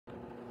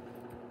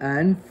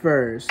And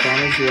first, on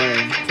his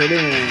way to the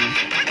ring,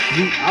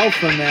 the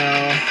alpha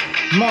male,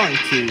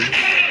 Monty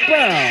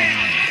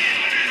Brown.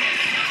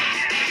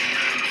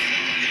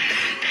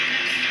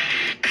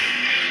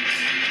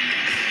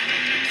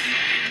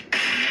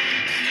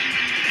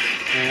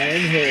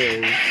 And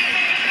his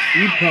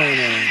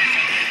opponent,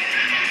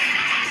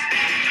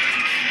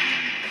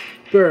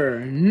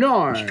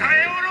 Bernard.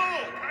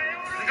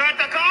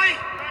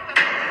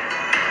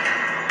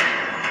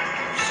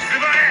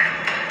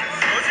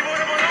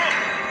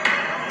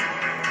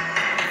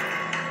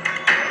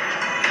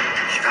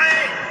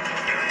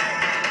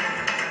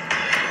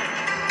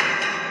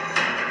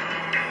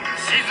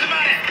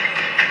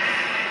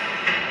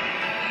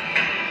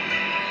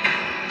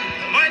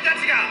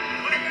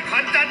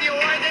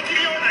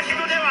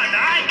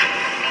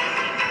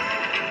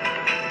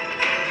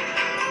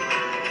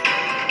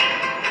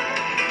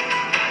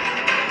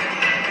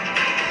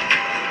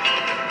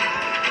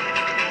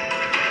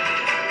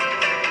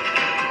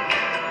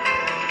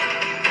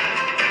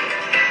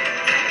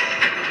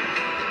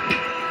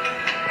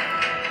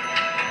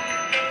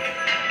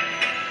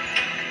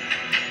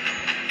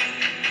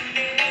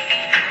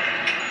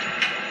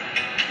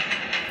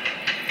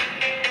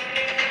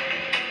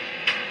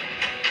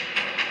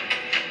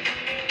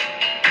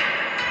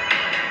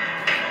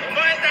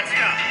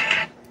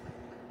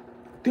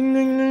 Ding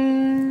ding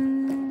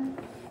ding.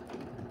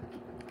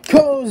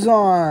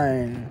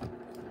 Cosine.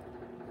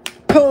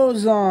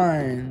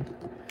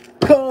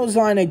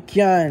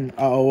 Again.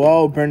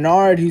 Oh,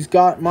 Bernard, he's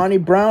got Monty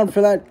Brown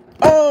for that.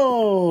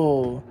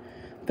 Oh,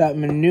 that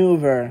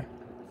maneuver.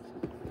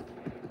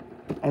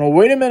 Oh,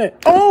 wait a minute.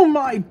 Oh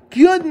my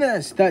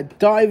goodness, that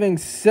diving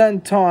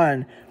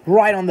senton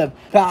right on the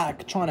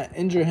back, trying to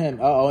injure him.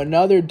 Uh-oh,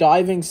 another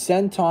diving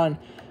senton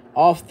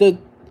off the...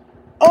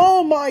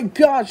 Oh my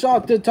gosh,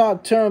 off the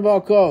top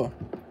turnbuckle.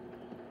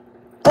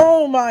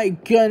 Oh my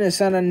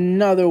goodness, and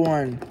another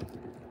one.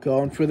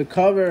 Going for the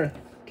cover.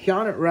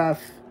 Count it, ref.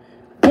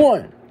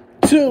 1,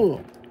 2.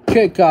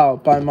 Kick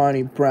out by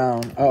Monty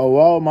Brown.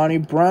 Oh, Monty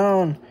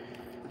Brown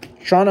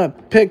trying to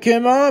pick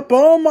him up.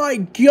 Oh my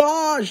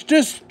gosh,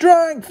 the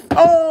strength.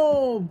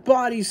 Oh,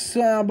 body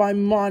slam by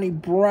Monty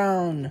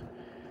Brown.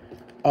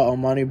 Uh-oh,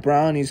 Monty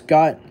Brown, he's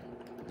got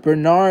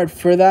Bernard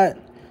for that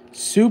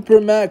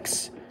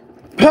Supermex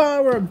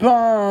power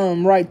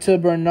bomb right to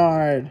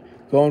Bernard.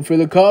 Going for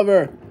the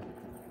cover.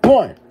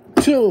 1,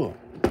 2.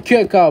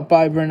 Kick out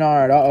by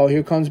Bernard. Uh-oh,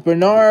 here comes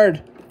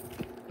Bernard.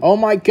 Oh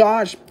my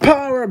gosh.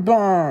 Power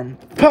bomb.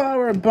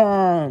 Power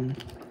bomb.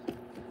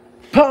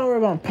 Power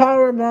bomb.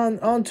 Power bomb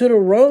onto the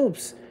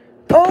ropes.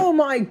 Oh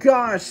my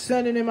gosh.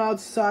 Sending him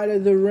outside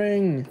of the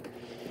ring.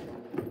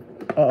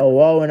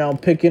 Uh-oh, and I'm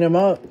picking him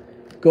up.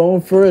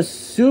 Going for a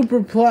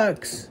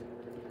superplex.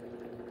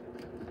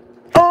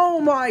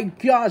 Oh my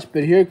gosh,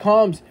 but here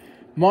comes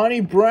Monty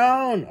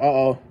Brown.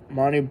 Uh-oh,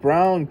 Monty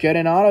Brown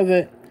getting out of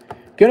it.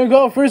 Gonna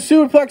go for a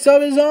superplex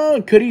of his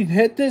own. Could he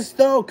hit this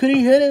though? Could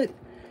he hit it?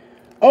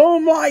 Oh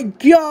my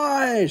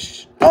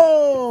gosh.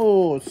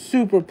 Oh,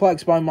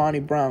 superplex by Monty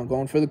Brown.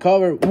 Going for the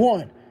cover.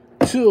 1,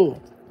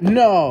 2,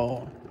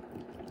 no.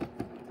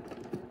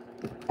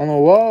 On the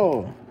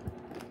wall.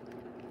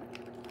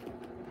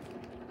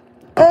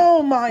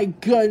 Oh my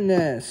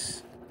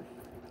goodness.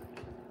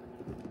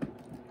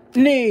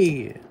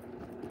 Knee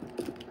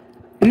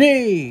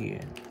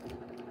again.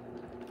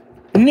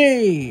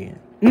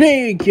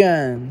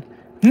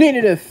 Knee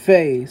to the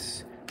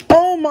face.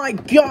 Oh my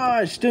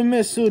gosh, the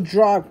missile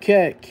drop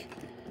kick.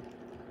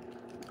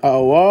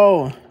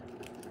 Oh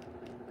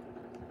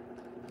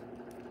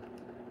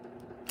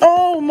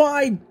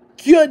my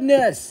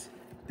goodness.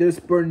 This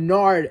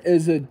Bernard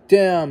is a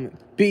damn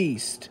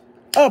beast.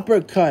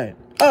 Uppercut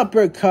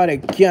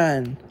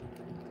again.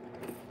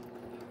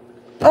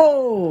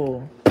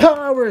 Oh,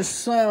 power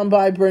slam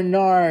by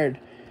Bernard.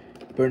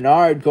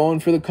 Bernard going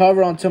for the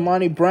cover onto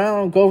Monty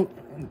Brown.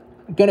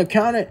 Gonna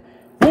count it.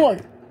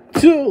 1,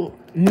 2,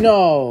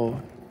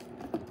 no.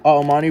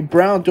 Oh, Monty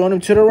Brown throwing him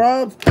to the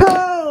ropes.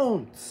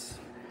 Pounce!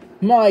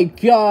 My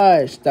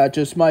gosh, that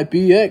just might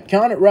be it.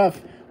 Count it,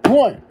 ref.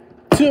 1,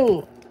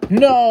 2,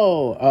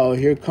 no. Oh,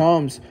 here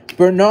comes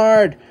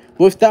Bernard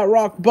with that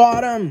rock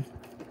bottom.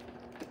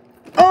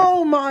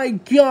 Oh my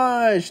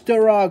gosh, the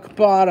rock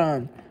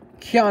bottom.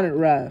 Count it,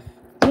 ref.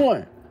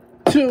 1,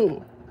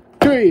 2,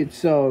 3,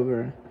 it's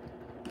over.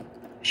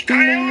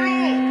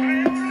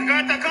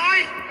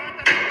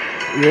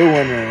 Your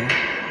winner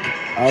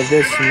of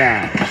this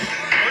match,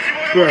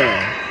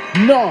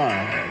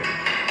 Bernard.